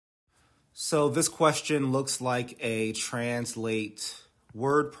So this question looks like a translate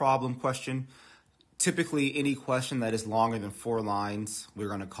word problem question. Typically, any question that is longer than 4 lines, we're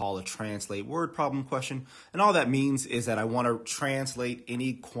going to call a translate word problem question. And all that means is that I want to translate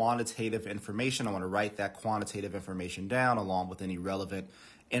any quantitative information. I want to write that quantitative information down along with any relevant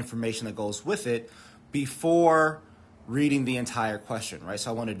information that goes with it before reading the entire question, right? So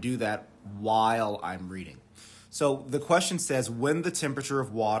I want to do that while I'm reading. So the question says, when the temperature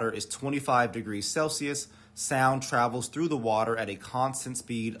of water is 25 degrees Celsius, sound travels through the water at a constant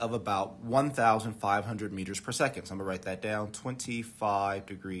speed of about 1,500 meters per second. So I'm going to write that down. 25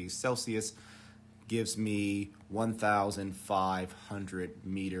 degrees Celsius gives me 1,500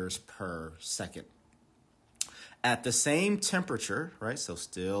 meters per second. At the same temperature, right, so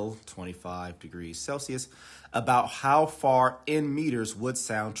still 25 degrees Celsius, about how far in meters would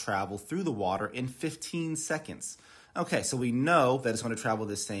sound travel through the water in 15 seconds? Okay, so we know that it's going to travel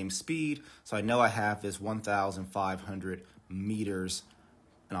the same speed, so I know I have this 1,500 meters,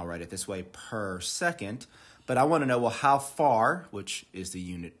 and I'll write it this way, per second. But I want to know, well, how far, which is the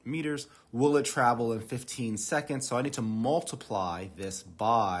unit meters, will it travel in 15 seconds? So I need to multiply this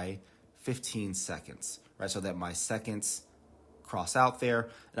by 15 seconds, right? So that my seconds cross out there,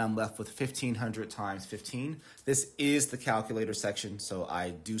 and I'm left with 1,500 times 15. This is the calculator section, so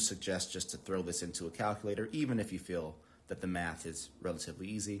I do suggest just to throw this into a calculator, even if you feel that the math is relatively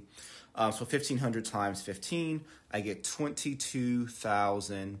easy. So 1,500 times 15, I get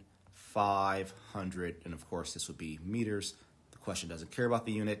 22,500, and of course this would be meters. The question doesn't care about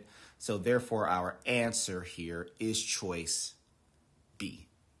the unit, so therefore our answer here is choice B.